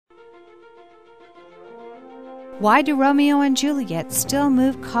Why do Romeo and Juliet still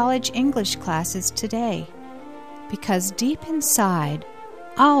move college English classes today? Because deep inside,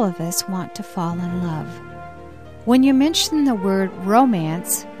 all of us want to fall in love. When you mention the word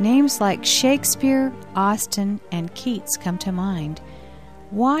romance, names like Shakespeare, Austen, and Keats come to mind.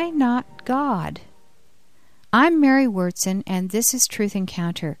 Why not God? I'm Mary Wurtson, and this is Truth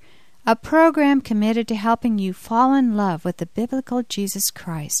Encounter, a program committed to helping you fall in love with the biblical Jesus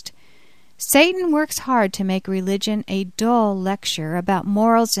Christ. Satan works hard to make religion a dull lecture about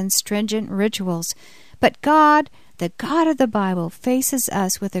morals and stringent rituals, but God, the God of the Bible, faces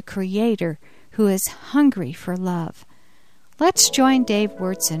us with a Creator who is hungry for love. Let's join Dave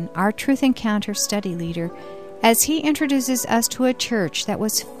Wurtson, our Truth Encounter study leader, as he introduces us to a church that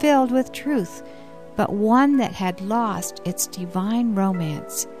was filled with truth, but one that had lost its divine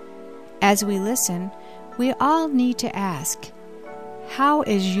romance. As we listen, we all need to ask, how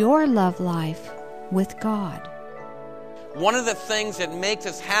is your love life with God? One of the things that makes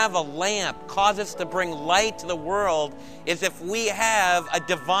us have a lamp, causes us to bring light to the world, is if we have a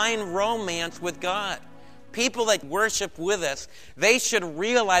divine romance with God. People that worship with us, they should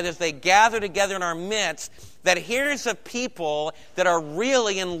realize as they gather together in our midst that here's a people that are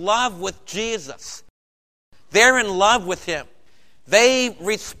really in love with Jesus. They're in love with Him. They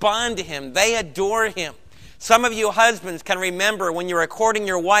respond to Him. They adore Him. Some of you husbands can remember when you were courting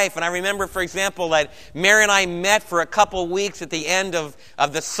your wife, and I remember, for example, that Mary and I met for a couple weeks at the end of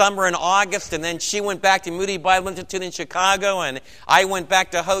the summer in August, and then she went back to Moody Bible Institute in Chicago, and I went back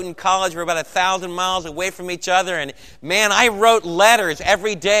to Houghton College. We're about 1,000 miles away from each other, and man, I wrote letters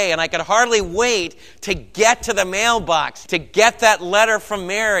every day, and I could hardly wait to get to the mailbox, to get that letter from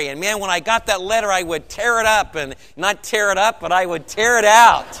Mary. And man, when I got that letter, I would tear it up, and not tear it up, but I would tear it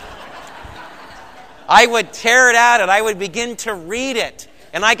out. I would tear it out and I would begin to read it.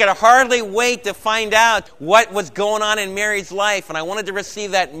 And I could hardly wait to find out what was going on in Mary's life. And I wanted to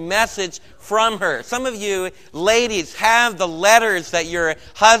receive that message from her. Some of you ladies have the letters that your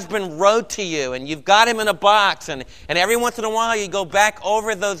husband wrote to you. And you've got them in a box. And every once in a while you go back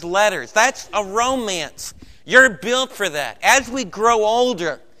over those letters. That's a romance. You're built for that. As we grow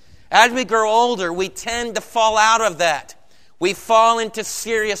older, we tend to fall out of that. We fall into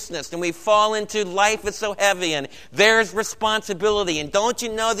seriousness, and we fall into life is so heavy, and there's responsibility. And don't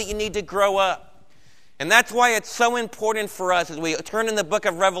you know that you need to grow up? And that's why it's so important for us as we turn in the book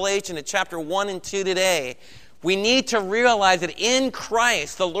of Revelation to chapter 1 and 2 today. We need to realize that in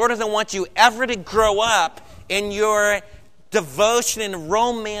Christ, the Lord doesn't want you ever to grow up in your devotion and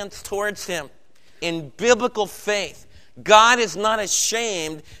romance towards Him. In biblical faith, God is not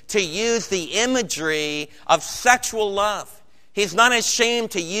ashamed to use the imagery of sexual love. He's not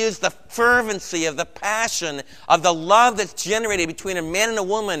ashamed to use the fervency of the passion of the love that's generated between a man and a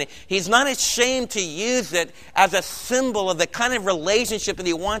woman. He's not ashamed to use it as a symbol of the kind of relationship that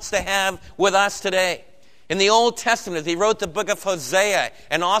He wants to have with us today. In the Old Testament, as He wrote the book of Hosea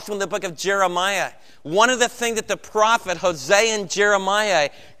and also in the book of Jeremiah, one of the things that the prophet Hosea and Jeremiah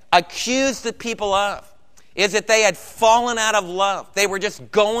accused the people of is that they had fallen out of love. They were just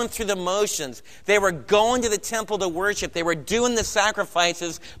going through the motions. They were going to the temple to worship. They were doing the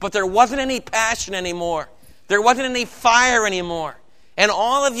sacrifices, but there wasn't any passion anymore. There wasn't any fire anymore. And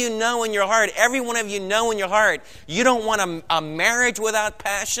all of you know in your heart, every one of you know in your heart, you don't want a marriage without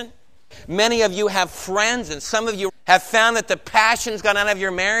passion. Many of you have friends, and some of you have found that the passion's gone out of your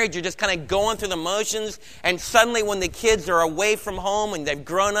marriage. You're just kind of going through the motions, and suddenly when the kids are away from home and they've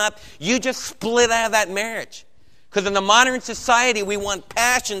grown up, you just split out of that marriage. Because in the modern society, we want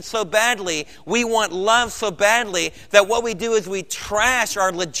passion so badly, we want love so badly, that what we do is we trash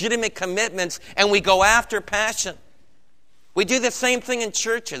our legitimate commitments and we go after passion. We do the same thing in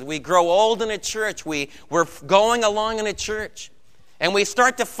churches. We grow old in a church. We're going along in a church. And we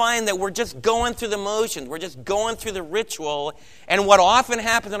start to find that we're just going through the motions. We're just going through the ritual. And what often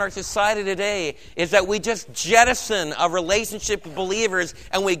happens in our society today is that we just jettison a relationship with believers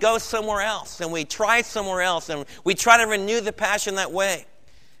and we go somewhere else. And we try somewhere else. And we try to renew the passion that way.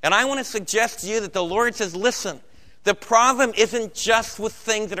 And I want to suggest to you that the Lord says, listen, the problem isn't just with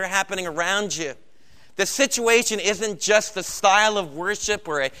things that are happening around you. The situation isn't just the style of worship,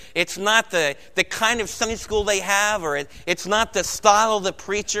 or it's not the kind of Sunday school they have, or it's not the style of the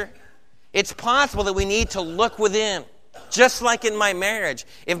preacher. It's possible that we need to look within. Just like in my marriage.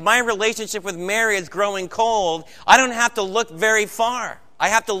 If my relationship with Mary is growing cold, I don't have to look very far. I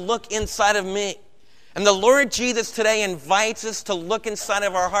have to look inside of me. And the Lord Jesus today invites us to look inside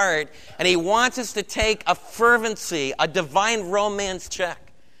of our heart, and He wants us to take a fervency, a divine romance check.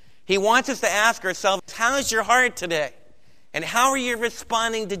 He wants us to ask ourselves, how is your heart today? And how are you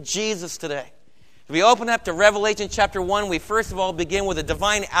responding to Jesus today? If we open up to Revelation chapter 1, we first of all begin with a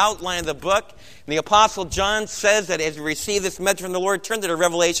divine outline of the book. And the Apostle John says that as we receive this message from the Lord, turn to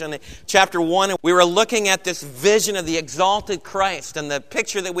Revelation chapter 1. And we were looking at this vision of the exalted Christ. And the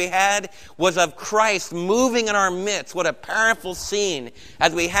picture that we had was of Christ moving in our midst. What a powerful scene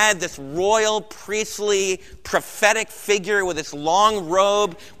as we had this royal, priestly, prophetic figure with this long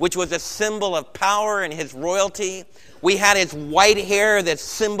robe, which was a symbol of power and his royalty. We had his white hair, that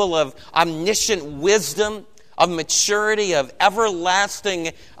symbol of omniscient wisdom, of maturity, of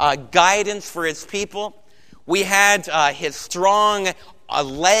everlasting guidance for his people. We had his strong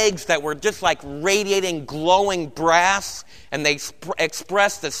legs that were just like radiating, glowing brass, and they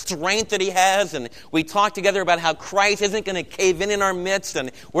expressed the strength that he has. And we talked together about how Christ isn't going to cave in our midst, and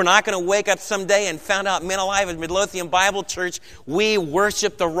we're not going to wake up someday and found out, men alive at Midlothian Bible Church, we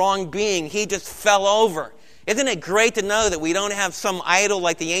worship the wrong being. He just fell over. Isn't it great to know that we don't have some idol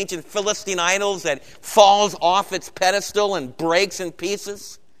like the ancient Philistine idols that falls off its pedestal and breaks in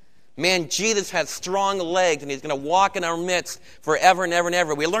pieces? Man, Jesus has strong legs, and he's going to walk in our midst forever and ever and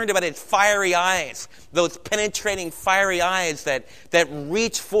ever. We learned about his fiery eyes, those penetrating fiery eyes that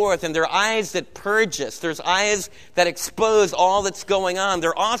reach forth, and they're eyes that purge us. There's eyes that expose all that's going on.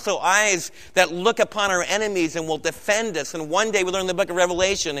 There are also eyes that look upon our enemies and will defend us. And one day, we learned in the book of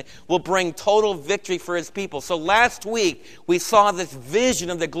Revelation, will bring total victory for his people. So last week, we saw this vision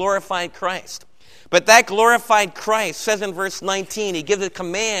of the glorified Christ. But that glorified Christ says in verse 19, he gives a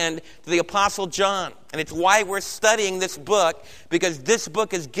command to the Apostle John. And it's why we're studying this book, because this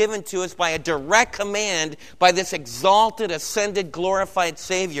book is given to us by a direct command by this exalted, ascended, glorified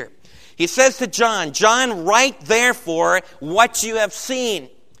Savior. He says to John, John, write therefore what you have seen.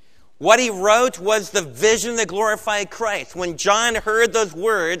 What he wrote was the vision of the glorified Christ. When John heard those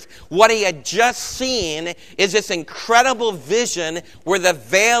words, what he had just seen is this incredible vision where the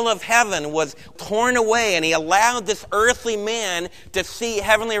veil of heaven was torn away, and he allowed this earthly man to see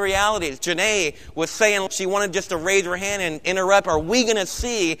heavenly realities. Janae was saying she wanted just to raise her hand and interrupt. Are we going to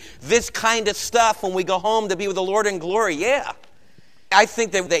see this kind of stuff when we go home to be with the Lord in glory? Yeah. I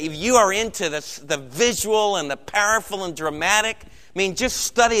think that if you are into this, the visual and the powerful and dramatic, I mean, just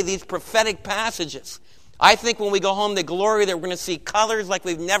study these prophetic passages. I think when we go home to glory that we're going to see colors like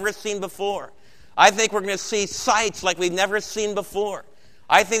we've never seen before. I think we're going to see sights like we've never seen before.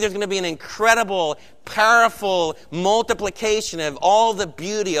 I think there's going to be an incredible, powerful multiplication of all the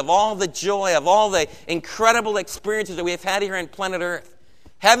beauty, of all the joy, of all the incredible experiences that we have had here on planet Earth.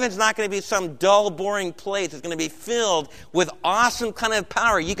 Heaven's not going to be some dull, boring place. It's going to be filled with awesome kind of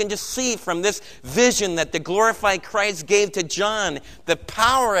power. You can just see from this vision that the glorified Christ gave to John the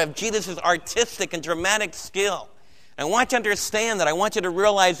power of Jesus' artistic and dramatic skill. I want you to understand that. I want you to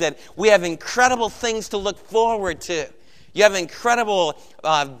realize that we have incredible things to look forward to. You have incredible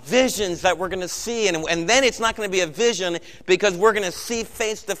visions that we're going to see. And then it's not going to be a vision because we're going to see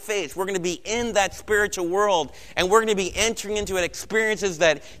face to face. We're going to be in that spiritual world. And we're going to be entering into experiences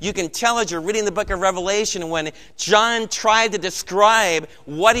that you can tell as you're reading the book of Revelation. When John tried to describe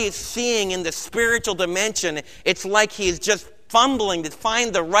what he's seeing in the spiritual dimension, it's like he's just fumbling to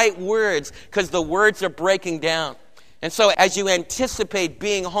find the right words because the words are breaking down. And so as you anticipate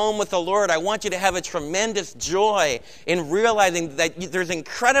being home with the Lord, I want you to have a tremendous joy in realizing that there's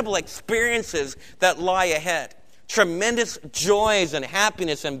incredible experiences that lie ahead. Tremendous joys and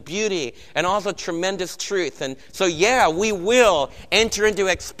happiness and beauty, and also tremendous truth. And so, yeah, we will enter into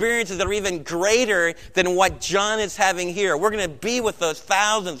experiences that are even greater than what John is having here. We're going to be with those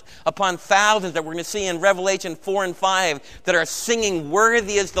thousands upon thousands that we're going to see in Revelation 4 and 5 that are singing,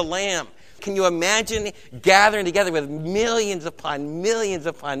 "Worthy is the Lamb." Can you imagine gathering together with millions upon millions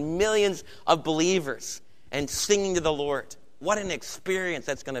upon millions of believers and singing to the Lord? What an experience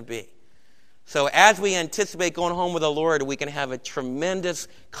that's going to be. So as we anticipate going home with the Lord, we can have a tremendous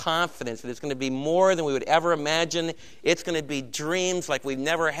confidence that it's going to be more than we would ever imagine. It's going to be dreams like we've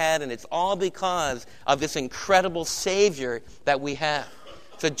never had, and it's all because of this incredible Savior that we have.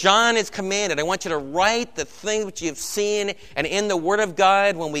 So John is commanded, I want you to write the things which you've seen. And in the Word of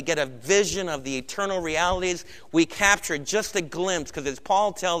God, when we get a vision of the eternal realities, we capture just a glimpse. Because as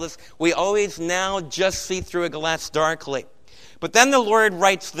Paul tells us, we always now just see through a glass darkly. But then the Lord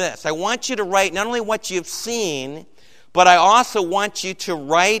writes this. I want you to write not only what you've seen, but I also want you to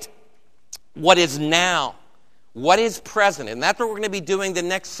write what is now. What is present. And that's what we're going to be doing the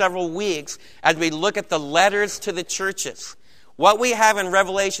next several weeks as we look at the letters to the churches. What we have in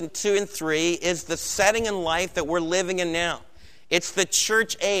Revelation 2 and 3 is the setting in life that we're living in now. It's the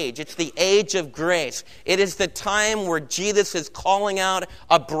church age. It's the age of grace. It is the time where Jesus is calling out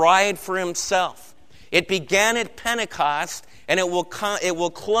a bride for himself. It began at Pentecost, and it will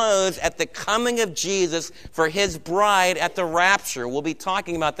close at the coming of Jesus for his bride at the rapture. We'll be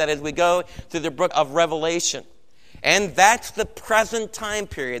talking about that as we go through the book of Revelation. And that's the present time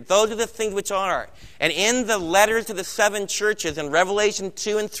period. Those are the things which are. And in the letters to the 7 churches in Revelation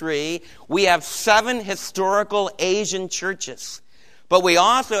 2 and 3, we have 7 historical Asian churches. But we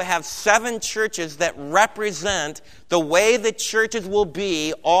also have 7 churches that represent the way the churches will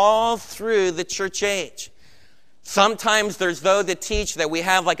be all through the church age. Sometimes there's those that teach that we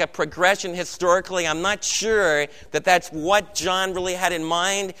have like a progression historically. I'm not sure that that's what John really had in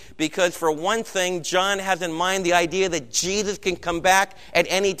mind, because for one thing, John has in mind the idea that Jesus can come back at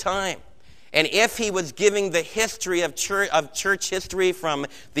any time. And if he was giving the history of church history from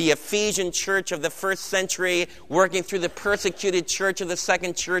the Ephesian church of the first century, working through the persecuted church of the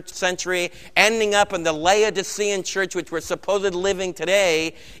second church century, ending up in the Laodicean church, which we're supposedly living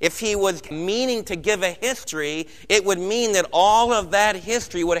today, if he was meaning to give a history, it would mean that all of that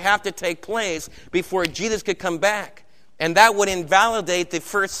history would have to take place before Jesus could come back. And that would invalidate the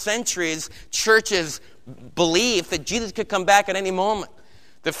first century's church's belief that Jesus could come back at any moment.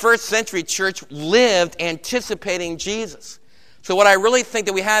 The first century church lived anticipating Jesus. So what I really think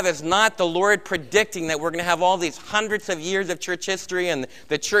that we have is not the Lord predicting that we're going to have all these hundreds of years of church history and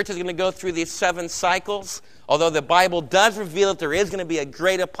the church is going to go through these 7 cycles. Although the Bible does reveal that there is going to be a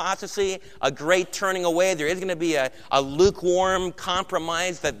great apostasy, a great turning away. There is going to be a lukewarm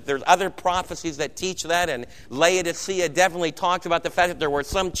compromise. That there's other prophecies that teach that. And Laodicea definitely talks about the fact that there were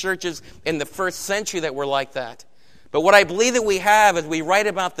some churches in the first century that were like that. But what I believe that we have as we write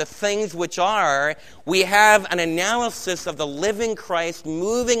about the things which are, we have an analysis of the living Christ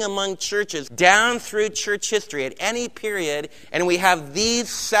moving among churches down through church history at any period, and we have these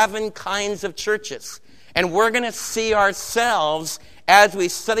 7 kinds of churches. And we're going to see ourselves, as we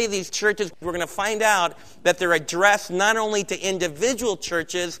study these churches, we're going to find out that they're addressed not only to individual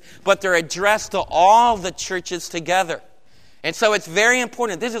churches, but they're addressed to all the churches together. And so it's very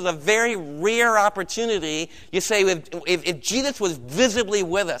important. This is a very rare opportunity. You say, if Jesus was visibly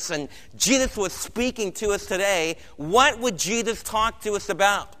with us and Jesus was speaking to us today, what would Jesus talk to us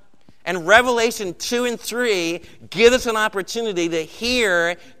about? And Revelation 2 and 3 give us an opportunity to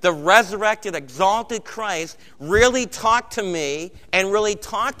hear the resurrected, exalted Christ really talk to me and really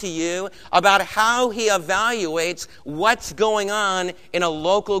talk to you about how he evaluates what's going on in a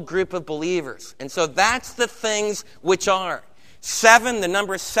local group of believers. And so that's the things which are. 7, the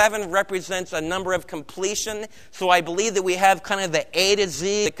number 7 represents a number of completion. So I believe that we have kind of the A to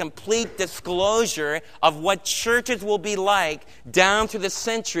Z, the complete disclosure of what churches will be like down through the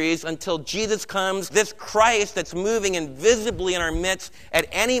centuries until Jesus comes. This Christ that's moving invisibly in our midst at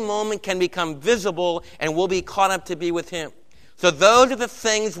any moment can become visible and we'll be caught up to be with him. So those are the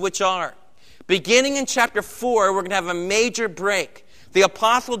things which are. Beginning in chapter 4, we're going to have a major break. The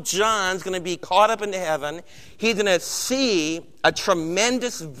Apostle John's going to be caught up into heaven. He's going to see a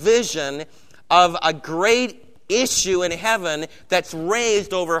tremendous vision of a great issue in heaven that's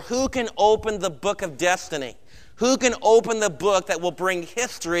raised over who can open the book of destiny. Who can open the book that will bring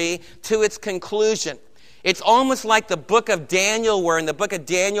history to its conclusion. It's almost like the book of Daniel, where in the book of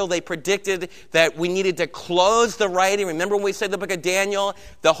Daniel they predicted that we needed to close the writing. Remember when we said the book of Daniel,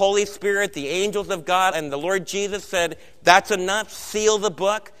 the Holy Spirit, the angels of God, and the Lord Jesus said, that's enough, seal the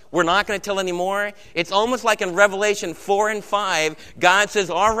book. We're not going to tell anymore. It's almost like in Revelation 4 and 5, God says,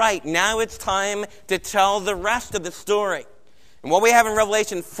 all right, now it's time to tell the rest of the story. And what we have in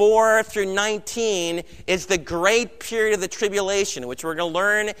Revelation 4 through 19 is the great period of the tribulation, which we're going to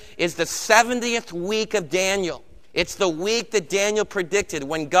learn is the 70th week of Daniel. It's the week that Daniel predicted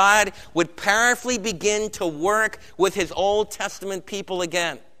when God would powerfully begin to work with his Old Testament people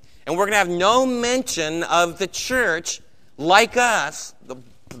again. And we're going to have no mention of the church like us,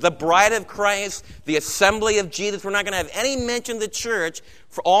 the bride of Christ, the assembly of Jesus. We're not going to have any mention of the church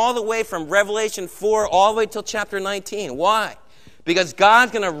for all the way from Revelation 4 all the way till chapter 19. Why? Because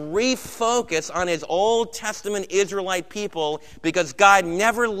God's going to refocus on his Old Testament Israelite people because God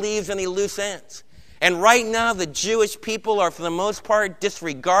never leaves any loose ends. And right now, the Jewish people are, for the most part,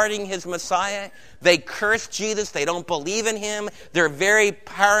 disregarding his Messiah. They curse Jesus. They don't believe in him. They're very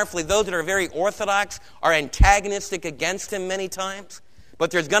powerfully, those that are very orthodox are antagonistic against him many times.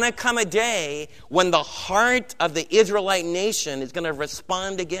 But there's going to come a day when the heart of the Israelite nation is going to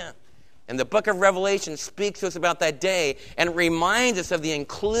respond again. And the book of Revelation speaks to us about that day and reminds us of the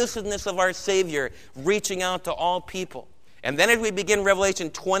inclusiveness of our Savior reaching out to all people. And then as we begin Revelation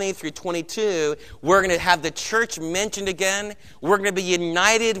 20 through 22, we're going to have the church mentioned again. We're going to be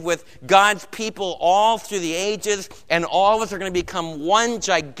united with God's people all through the ages, and all of us are going to become one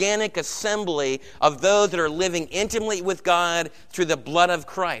gigantic assembly of those that are living intimately with God through the blood of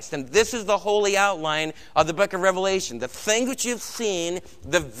Christ. And this is the holy outline of the book of Revelation. The things which you've seen,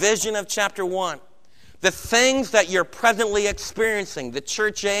 the vision of chapter 1. The things that you're presently experiencing, the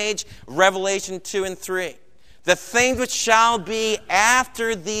church age, Revelation 2 and 3. The things which shall be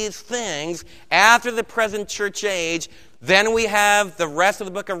after these things, after the present church age. Then we have the rest of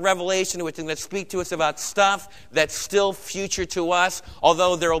the book of Revelation, which is going to speak to us about stuff that's still future to us,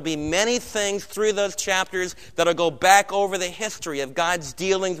 although there will be many things through those chapters that will go back over the history of God's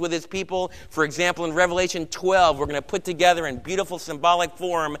dealings with his people. For example, in Revelation 12, we're going to put together in beautiful symbolic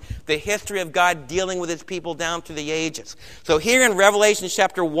form the history of God dealing with his people down through the ages. So here in Revelation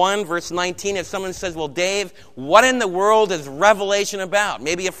chapter 1, verse 19, if someone says, well, Dave, what in the world is Revelation about?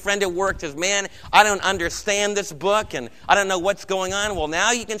 Maybe a friend at work says, man, I don't understand this book, and I don't know what's going on. Well,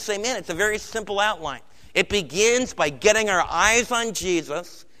 now you can say, man, it's a very simple outline. It begins by getting our eyes on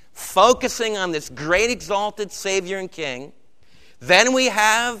Jesus, focusing on this great exalted Savior and King. Then we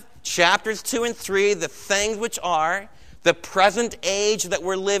have chapters 2 and 3, the things which are, the present age that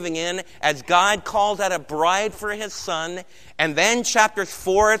we're living in, as God calls out a bride for his son. And then chapters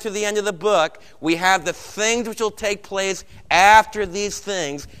 4 to the end of the book, we have the things which will take place after these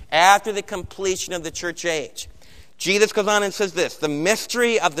things, after the completion of the church age. Jesus goes on and says this, the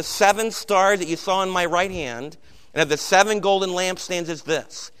mystery of the 7 stars that you saw in my right hand and of the 7 golden lampstands is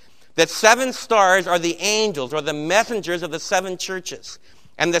this, that 7 stars are the angels or the messengers of the 7 churches,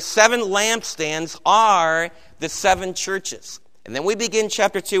 and the 7 lampstands are the 7 churches. And then we begin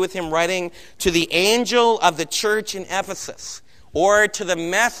chapter 2 with him writing to the angel of the church in Ephesus, or to the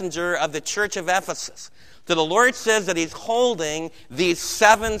messenger of the church of Ephesus. So the Lord says that he's holding these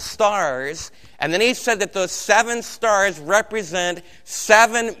 7 stars, and then he said that those 7 stars represent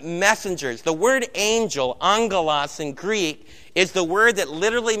 7 messengers. The word angel, angelos in Greek, is the word that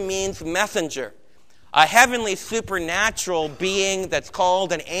literally means messenger. A heavenly supernatural being that's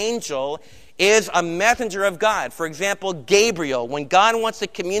called an angel is a messenger of God. For example, Gabriel, when God wants to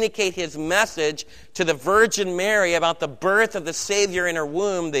communicate his message to the Virgin Mary about the birth of the Savior in her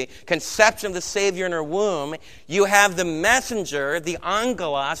womb, the conception of the Savior in her womb, you have the messenger, the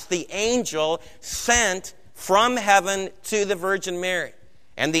angelos, the angel, sent from heaven to the Virgin Mary.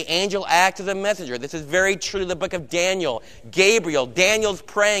 And the angel acts as a messenger. This is very true to the book of Daniel. Gabriel, Daniel's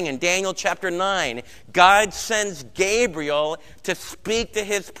praying in Daniel chapter 9. God sends Gabriel to speak to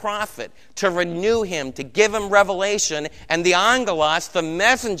his prophet, to renew him, to give him revelation, and the angelos, the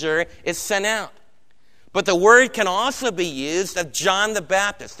messenger, is sent out. But the word can also be used of John the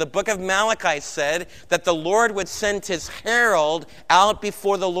Baptist. The book of Malachi said that the Lord would send his herald out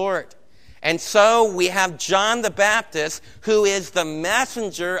before the Lord. And so we have John the Baptist, who is the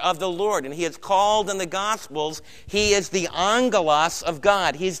messenger of the Lord. And he is called in the Gospels, he is the angelos of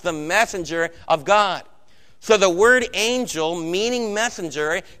God. He's the messenger of God. So the word angel, meaning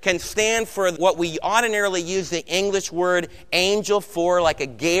messenger, can stand for what we ordinarily use the English word angel for, like a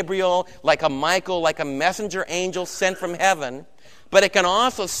Gabriel, like a Michael, like a messenger angel sent from heaven. But it can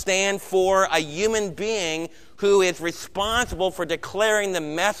also stand for a human being who is responsible for declaring the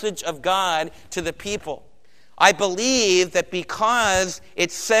message of God to the people. I believe that because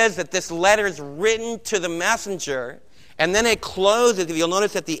it says that this letter is written to the messenger, and then it closes, if you'll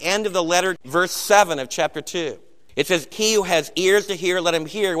notice at the end of the letter, verse 7 of chapter 2. It says, he who has ears to hear, let him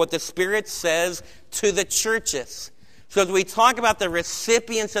hear what the Spirit says to the churches. So as we talk about the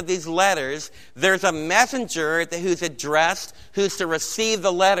recipients of these letters, there's a messenger who's addressed, who's to receive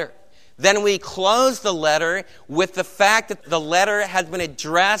the letter. Then we close the letter with the fact that the letter has been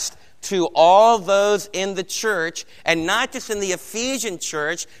addressed to all those in the church, and not just in the Ephesian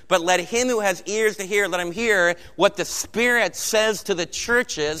church, but let him who has ears to hear, let him hear what the Spirit says to the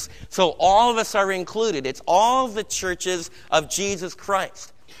churches, so all of us are included. It's all the churches of Jesus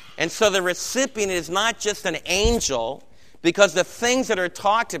Christ. And so the recipient is not just an angel, because the things that are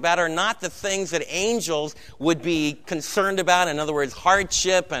talked about are not the things that angels would be concerned about. In other words,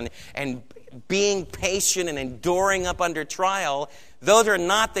 hardship and being patient and enduring up under trial. Those are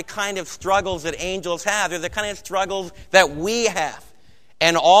not the kind of struggles that angels have. They're the kind of struggles that we have.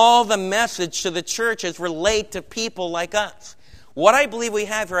 And all the message to the churches relate to people like us. What I believe we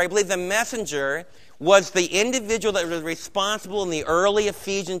have here, I believe the messenger was the individual that was responsible in the early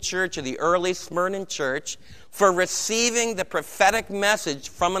Ephesian church or the early Smyrna church for receiving the prophetic message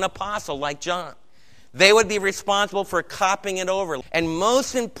from an apostle like John. They would be responsible for copying it over. And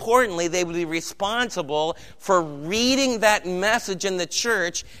most importantly, they would be responsible for reading that message in the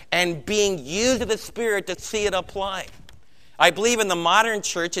church and being used of the Spirit to see it applied. I believe in the modern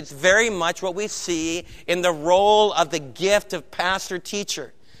church, it's very much what we see in the role of the gift of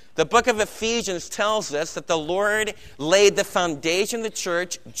pastor-teacher. The book of Ephesians tells us that the Lord laid the foundation of the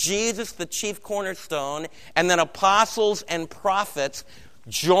church, Jesus the chief cornerstone, and then apostles and prophets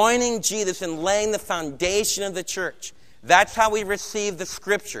joining Jesus in laying the foundation of the church. That's how we receive the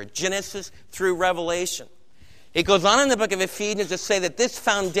Scripture, Genesis through Revelation. It goes on in the book of Ephesians to say that this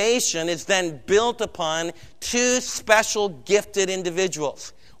foundation is then built upon two special gifted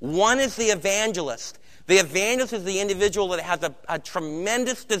individuals. One is the evangelist. The evangelist is the individual that has a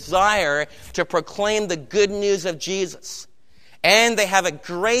tremendous desire to proclaim the good news of Jesus. And they have a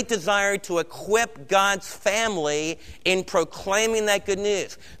great desire to equip God's family in proclaiming that good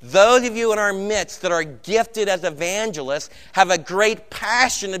news. Those of you in our midst that are gifted as evangelists have a great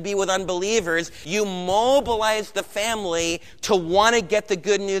passion to be with unbelievers. You mobilize the family to want to get the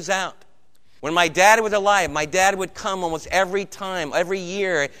good news out. When my dad was alive, my dad would come almost every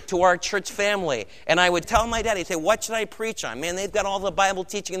year to our church family. And I would tell my dad, he'd say, what should I preach on? Man, they've got all the Bible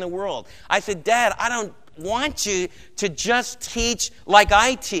teaching in the world. I said, Dad, I don't want you to just teach like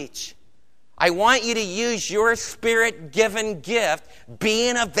I teach. I want you to use your Spirit-given gift, be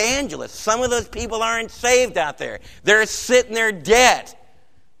an evangelist. Some of those people aren't saved out there. They're sitting there dead.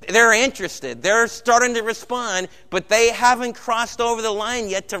 They're interested. They're starting to respond, but they haven't crossed over the line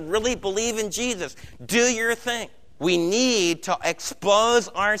yet to really believe in Jesus. Do your thing. We need to expose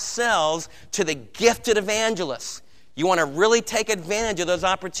ourselves to the gifted evangelists. You want to really take advantage of those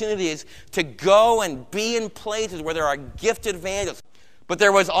opportunities to go and be in places where there are gifted evangelists. But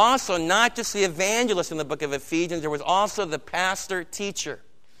there was also not just the evangelist in the book of Ephesians, there was also the pastor-teacher.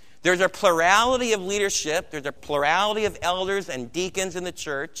 There's a plurality of leadership. There's a plurality of elders and deacons in the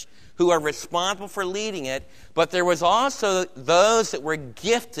church who are responsible for leading it. But there was also those that were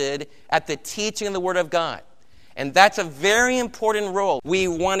gifted at the teaching of the Word of God. And that's a very important role. We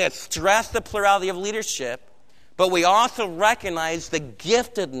want to stress the plurality of leadership, but we also recognize the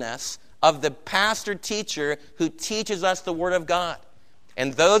giftedness of the pastor-teacher who teaches us the Word of God.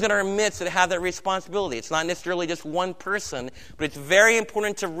 And those in our midst that have that responsibility. It's not necessarily just one person, but it's very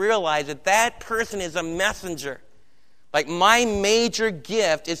important to realize that that person is a messenger. Like my major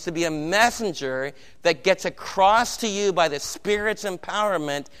gift is to be a messenger that gets across to you by the Spirit's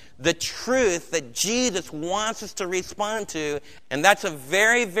empowerment the truth that Jesus wants us to respond to. And that's a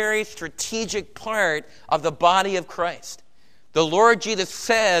very, very strategic part of the body of Christ. The Lord Jesus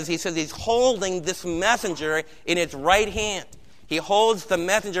says, he says he's holding this messenger in his right hand. He holds the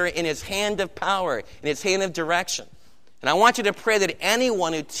messenger in his hand of power, in his hand of direction. And I want you to pray that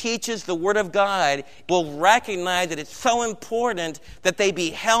anyone who teaches the Word of God will recognize that it's so important that they be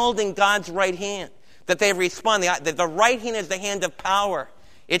held in God's right hand, that they respond. That the right hand is the hand of power.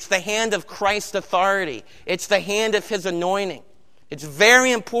 It's the hand of Christ's authority. It's the hand of his anointing. It's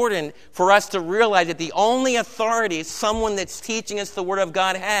very important for us to realize that the only authority someone that's teaching us the Word of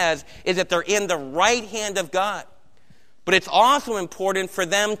God has is that they're in the right hand of God. But it's also important for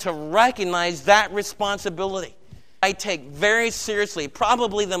them to recognize that responsibility. I take very seriously,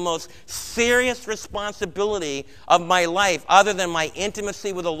 probably the most serious responsibility of my life, other than my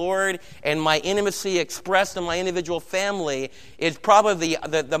intimacy with the Lord and my intimacy expressed in my individual family, is probably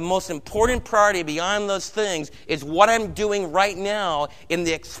the most important priority beyond those things is what I'm doing right now in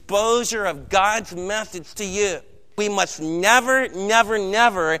the exposure of God's message to you. We must never, never,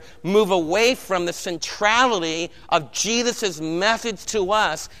 never move away from the centrality of Jesus' message to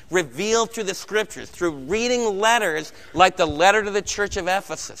us revealed through the Scriptures, through reading letters like the letter to the church of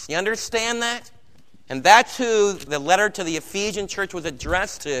Ephesus. You understand that? And that's who the letter to the Ephesian church was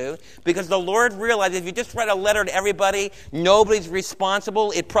addressed to, because the Lord realized if you just write a letter to everybody, nobody's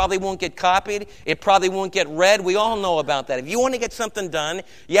responsible, it probably won't get copied, it probably won't get read. We all know about that. If you want to get something done,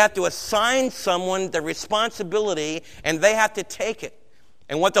 you have to assign someone the responsibility, and they have to take it.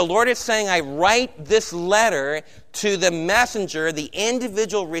 And what the Lord is saying, I write this letter to the messenger, the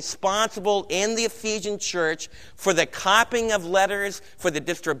individual responsible in the Ephesian church for the copying of letters, for the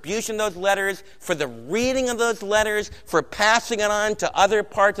distribution of those letters, for the reading of those letters, for passing it on to other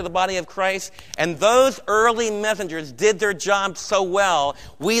parts of the body of Christ. And those early messengers did their job so well,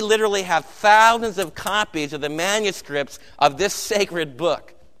 we literally have thousands of copies of the manuscripts of this sacred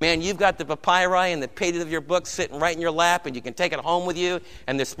book. Man, you've got the papyri and the pages of your book sitting right in your lap, and you can take it home with you,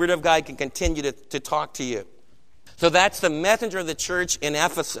 and the Spirit of God can continue to talk to you. So that's the messenger of the church in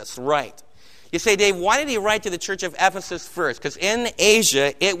Ephesus, right? You say, Dave, why did he write to the church of Ephesus first? Because in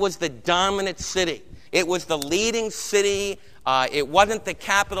Asia, it was the dominant city. It was the leading city. It wasn't the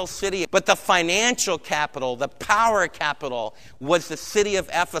capital city, but the financial capital, the power capital, was the city of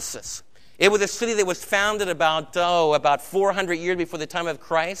Ephesus. It was a city that was founded about 400 years before the time of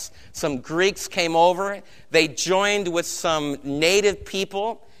Christ. Some Greeks came over. They joined with some native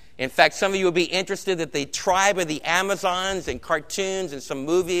people. In fact, some of you would be interested that the tribe of the Amazons in cartoons and some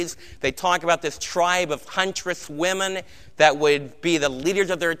movies, they talk about this tribe of huntress women that would be the leaders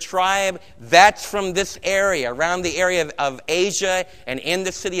of their tribe. That's from this area, around the area of Asia and in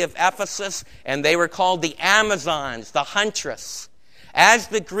the city of Ephesus. And they were called the Amazons, the huntress. As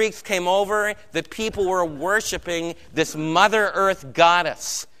the Greeks came over, the people were worshiping this Mother Earth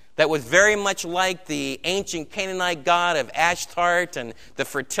goddess that was very much like the ancient Canaanite god of Ashtart and the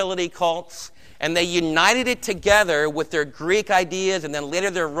fertility cults. And they united it together with their Greek ideas and then later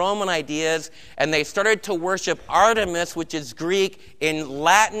their Roman ideas. And they started to worship Artemis, which is Greek. In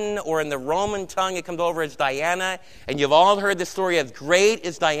Latin or in the Roman tongue, it comes over as Diana. And you've all heard the story of great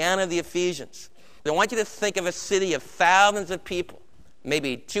is Diana of the Ephesians. I want you to think of a city of thousands of people.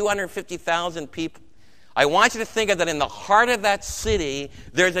 Maybe 250,000 people. I want you to think of that in the heart of that city,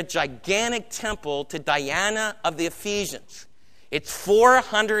 there's a gigantic temple to Diana of the Ephesians. It's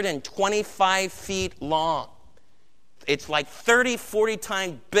 425 feet long. It's like 30, 40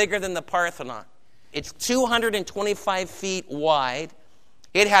 times bigger than the Parthenon. It's 225 feet wide.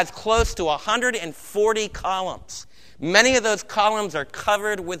 It has close to 140 columns. Many of those columns are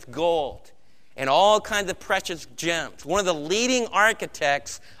covered with gold and all kinds of precious gems. One of the leading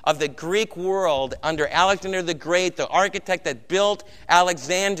architects of the Greek world under Alexander the Great, the architect that built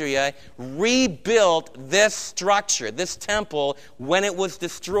Alexandria, rebuilt this structure, this temple, when it was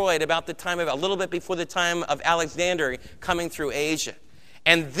destroyed about the time of, a little bit before the time of Alexander coming through Asia.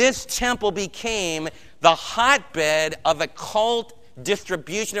 And this temple became the hotbed of a cult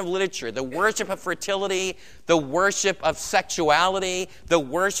distribution of literature, the worship of fertility, the worship of sexuality, the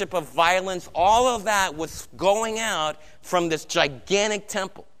worship of violence. All of that was going out from this gigantic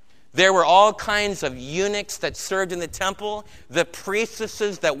temple. There were all kinds of eunuchs that served in the temple. The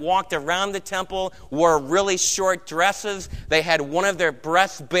priestesses that walked around the temple wore really short dresses. They had one of their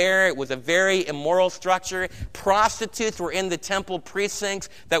breasts bare. It was a very immoral structure. Prostitutes were in the temple precincts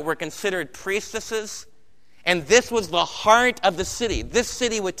that were considered priestesses. And this was the heart of the city. This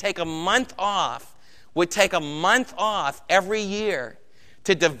city would take a month off every year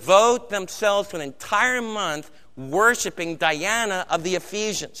to devote themselves to an entire month worshiping Diana of the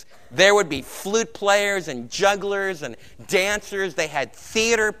Ephesians. There would be flute players and jugglers and dancers. They had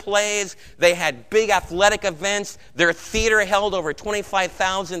theater plays. They had big athletic events. Their theater held over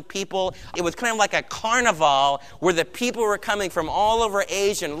 25,000 people. It was kind of like a carnival where the people were coming from all over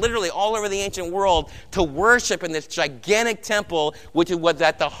Asia and literally all over the ancient world to worship in this gigantic temple, which was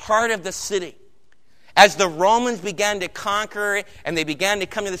at the heart of the city. As the Romans began to conquer and they began to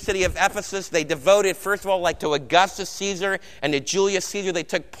come to the city of Ephesus, they devoted, first of all, like to Augustus Caesar and to Julius Caesar, they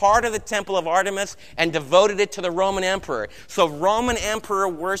took part of the temple of Artemis and devoted it to the Roman emperor. So Roman emperor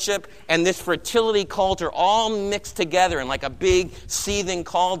worship and this fertility cult are all mixed together in like a big seething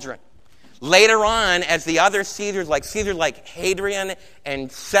cauldron. Later on, as the other Caesars like Hadrian and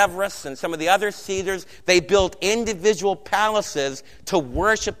Severus and some of the other Caesars, they built individual palaces to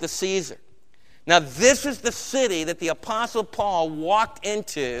worship the Caesar. Now, this is the city that the Apostle Paul walked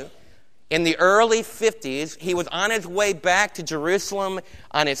into in the early 50s. He was on his way back to Jerusalem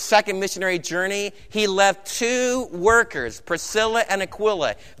on his second missionary journey. He left two workers, Priscilla and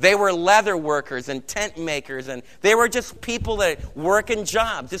Aquila. They were leather workers and tent makers, and they were just people that work in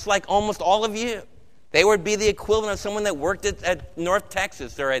jobs, just like almost all of you. They would be the equivalent of someone that worked at North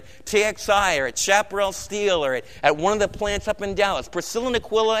Texas or at TXI or at Chaparral Steel or at one of the plants up in Dallas. Priscilla and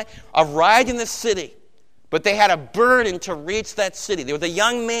Aquila arrived in the city, but they had a burden to reach that city. There was a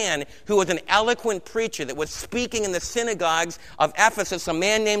young man who was an eloquent preacher that was speaking in the synagogues of Ephesus, a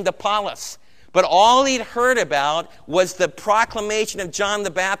man named Apollos. But all he'd heard about was the proclamation of John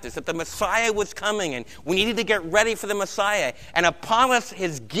the Baptist, that the Messiah was coming and we needed to get ready for the Messiah. And Apollos,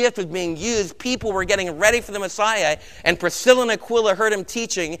 his gift was being used. People were getting ready for the Messiah. And Priscilla and Aquila heard him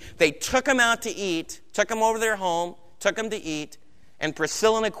teaching. They took him out to eat, took him over their home, took him to eat. And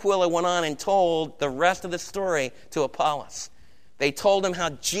Priscilla and Aquila went on and told the rest of the story to Apollos. They told him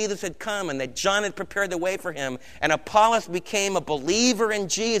how Jesus had come and that John had prepared the way for him. And Apollos became a believer in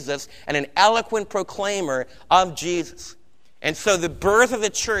Jesus and an eloquent proclaimer of Jesus. And so the birth of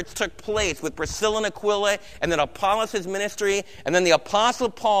the church took place with Priscilla and Aquila and then Apollos' ministry. And then the Apostle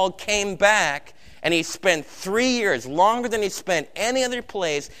Paul came back And he spent 3 years, longer than he spent any other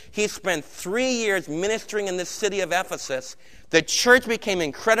place. He spent 3 years ministering in the city of Ephesus. The church became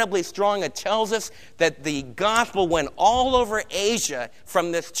incredibly strong. It tells us that the gospel went all over Asia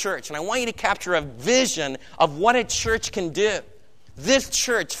from this church. And I want you to capture a vision of what a church can do. This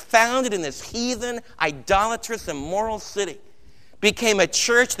church, founded in this heathen, idolatrous, immoral city, became a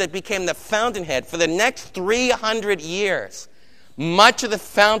church that became the fountainhead for the next 300 years. Much of the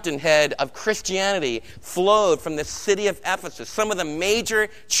fountainhead of Christianity flowed from the city of Ephesus. Some of the major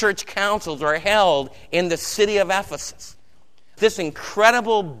church councils are held in the city of Ephesus. This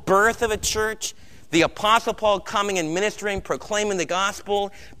incredible birth of a church, the Apostle Paul coming and ministering, proclaiming the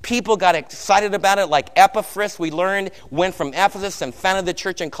gospel. People got excited about it, like Epaphras, we learned, went from Ephesus and founded the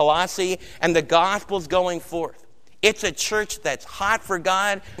church in Colossae, and the gospel's going forth. It's a church that's hot for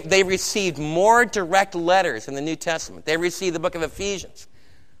God. They received more direct letters in the New Testament. They received the book of Ephesians.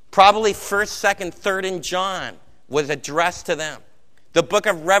 Probably 1st, 2nd, 3rd, and John was addressed to them. The book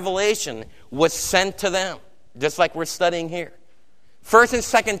of Revelation was sent to them, just like we're studying here. 1st and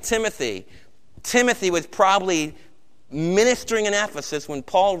 2nd Timothy. Timothy was probably ministering in Ephesus when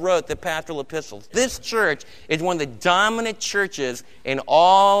Paul wrote the pastoral epistles. This church is one of the dominant churches in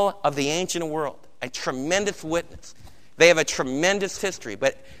all of the ancient world. A tremendous witness. They have a tremendous history.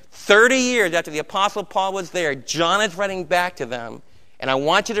 But 30 years after the Apostle Paul was there, John is writing back to them. And I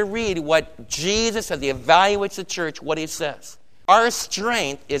want you to read what Jesus, as he evaluates the church, what he says. Our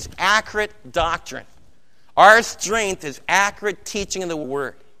strength is accurate doctrine. Our strength is accurate teaching of the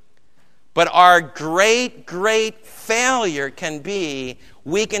Word. But our great, great failure can be,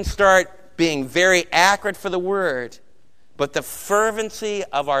 we can start being very accurate for the Word, but the fervency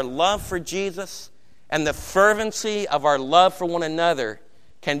of our love for Jesus and the fervency of our love for one another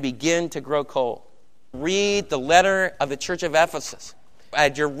can begin to grow cold. Read the letter of the church of Ephesus.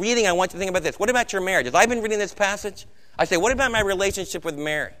 As you're reading, I want you to think about this. What about your marriage? As I've been reading this passage, I say, what about my relationship with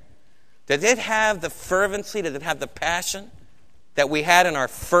Mary? Does it have the fervency? Does it have the passion that we had in our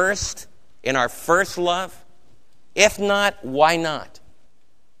first love? If not, why not?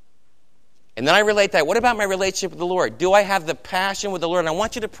 And then I relate that. What about my relationship with the Lord? Do I have the passion with the Lord? And I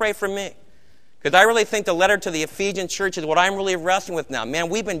want you to pray for me. Because I really think the letter to the Ephesian church is what I'm really wrestling with now. Man,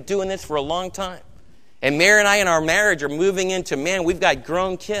 we've been doing this for a long time. And Mary and I in our marriage are moving into, man, we've got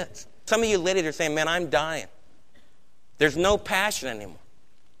grown kids. Some of you ladies are saying, man, I'm dying. There's no passion anymore.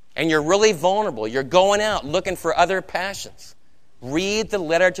 And you're really vulnerable. You're going out looking for other passions. Read the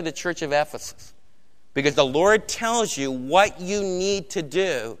letter to the church of Ephesus. Because the Lord tells you what you need to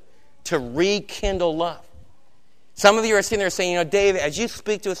do to rekindle love. Some of you are sitting there saying, Dave, as you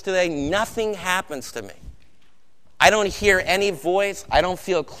speak to us today, nothing happens to me. I don't hear any voice. I don't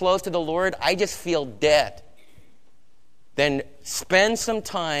feel close to the Lord. I just feel dead. Then spend some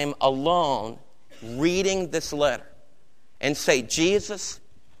time alone reading this letter and say, Jesus,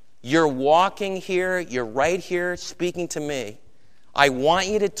 you're walking here. You're right here speaking to me. I want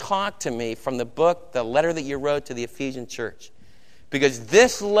you to talk to me from the book, the letter that you wrote to the Ephesian church. Because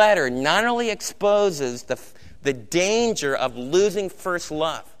this letter not only exposes the danger of losing first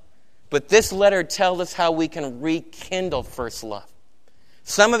love, but this letter tells us how we can rekindle first love.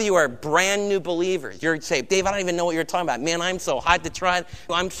 Some of you are brand new believers. You're saying, Dave, I don't even know what you're talking about. Man, I'm so hot to try it.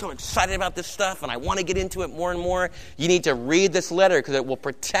 I'm so excited about this stuff, and I want to get into it more and more. You need to read this letter because it will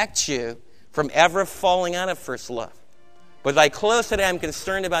protect you from ever falling out of first love. But as I close today, I'm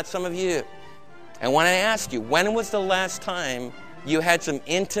concerned about some of you. And when I ask you, when was the last time you had some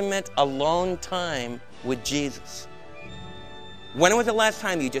intimate, alone time with Jesus? When was the last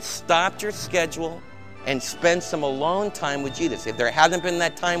time you just stopped your schedule and spent some alone time with Jesus? If there hasn't been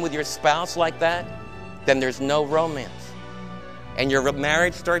that time with your spouse like that, then there's no romance. And your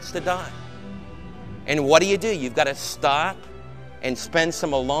marriage starts to die. And what do? You've got to stop and spend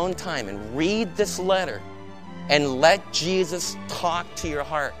some alone time and read this letter and let Jesus talk to your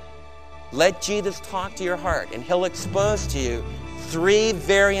heart. Let Jesus talk to your heart, and he'll expose to you 3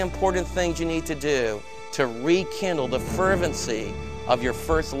 very important things you need to do to rekindle the fervency of your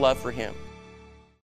first love for him.